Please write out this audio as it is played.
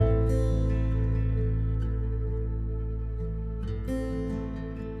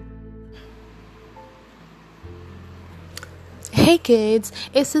Hey kids,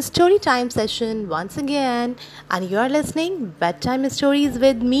 it's a story time session once again, and you are listening bedtime stories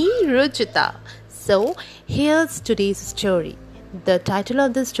with me, Ruchita. So, here's today's story. The title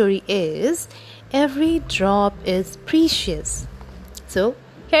of the story is Every Drop is Precious. So,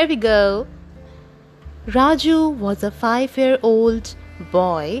 here we go. Raju was a 5-year-old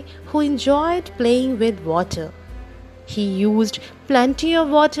boy who enjoyed playing with water. He used plenty of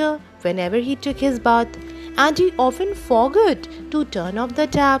water whenever he took his bath, and he often forgot to turn off the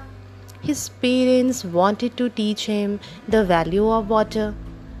tap. His parents wanted to teach him the value of water,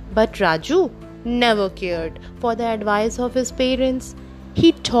 but Raju never cared for the advice of his parents.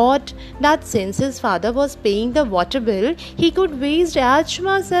 He thought that since his father was paying the water bill, he could waste as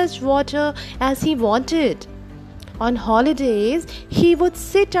much as water as he wanted. On holidays, he would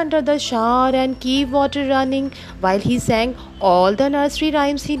sit under the shower and keep water running while he sang all the nursery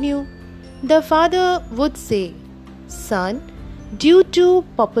rhymes he knew. The father would say, "Son, due to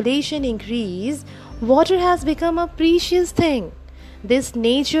population increase, water has become a precious thing. This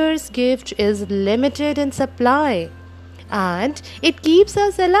nature's gift is limited in supply, and it keeps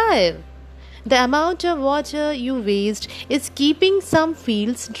us alive. The amount of water you waste is keeping some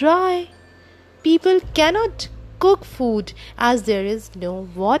fields dry. People cannot cook food as there is no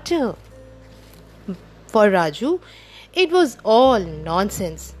water." For Raju, it was all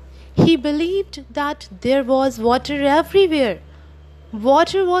nonsense. He believed that there was water everywhere.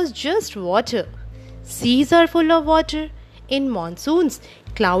 Water was just water. Seas are full of water. In monsoons,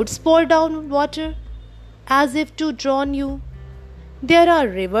 clouds pour down water as if to drown you. There are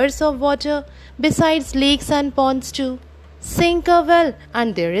rivers of water besides lakes and ponds too. Sink a well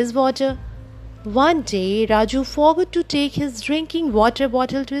and there is water. One day, Raju forgot to take his drinking water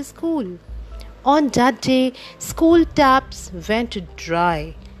bottle to school. On that day, school taps went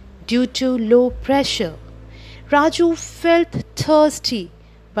dry due to low pressure. Raju felt thirsty,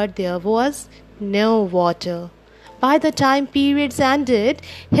 but there was no water. By the time periods ended,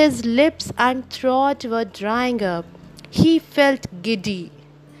 his lips and throat were drying up. He felt giddy.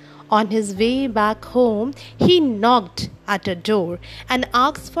 On his way back home, he knocked at a door and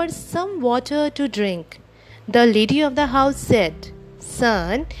asked for some water to drink. The lady of the house said,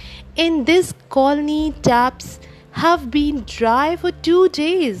 "Son, in this colony taps have been dry for 2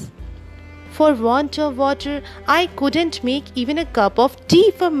 days. For want of water, I couldn't make even a cup of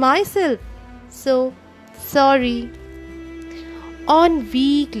tea for myself. So, sorry." On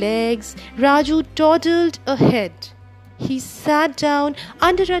weak legs, Raju toddled ahead. He sat down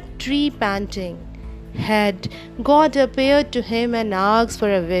under a tree panting. Had God appeared to him and asked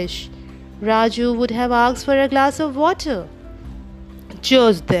for a wish, Raju would have asked for a glass of water.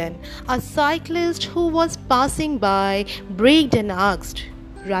 Just then, a cyclist who was passing by braked and asked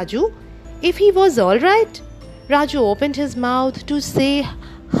Raju if he was all right. Raju opened his mouth to say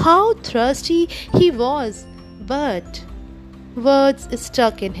how thirsty he was, but words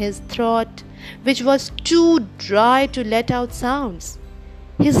stuck in his throat, which was too dry to let out sounds.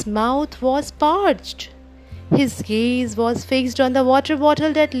 His mouth was parched. His gaze was fixed on the water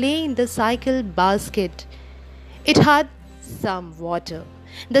bottle that lay in the cycle basket. It had some water.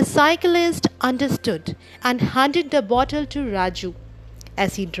 The cyclist understood and handed the bottle to Raju.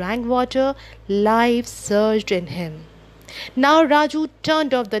 As he drank water, life surged in him. Now Raju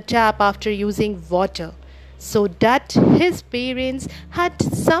turned off the tap after using water, so that his parents had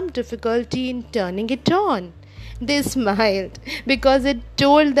some difficulty in turning it on. They smiled because it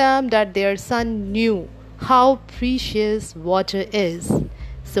told them that their son knew how precious water is.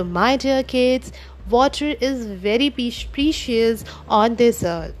 So, my dear kids, water is very precious on this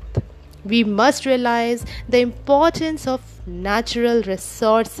earth. We must realize the importance of natural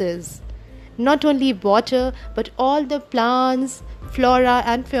resources. Not only water, but all the plants, flora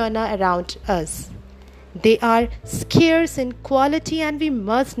and fauna around us. They are scarce in quality and we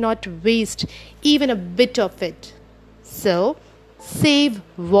must not waste even a bit of it. So, save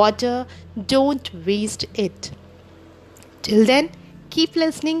water, don't waste it. Till then, keep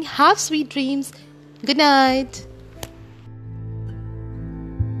listening, have sweet dreams. Good night.